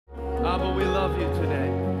you today.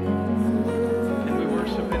 And we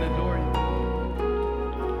worship and adore you.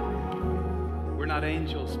 We're not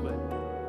angels, but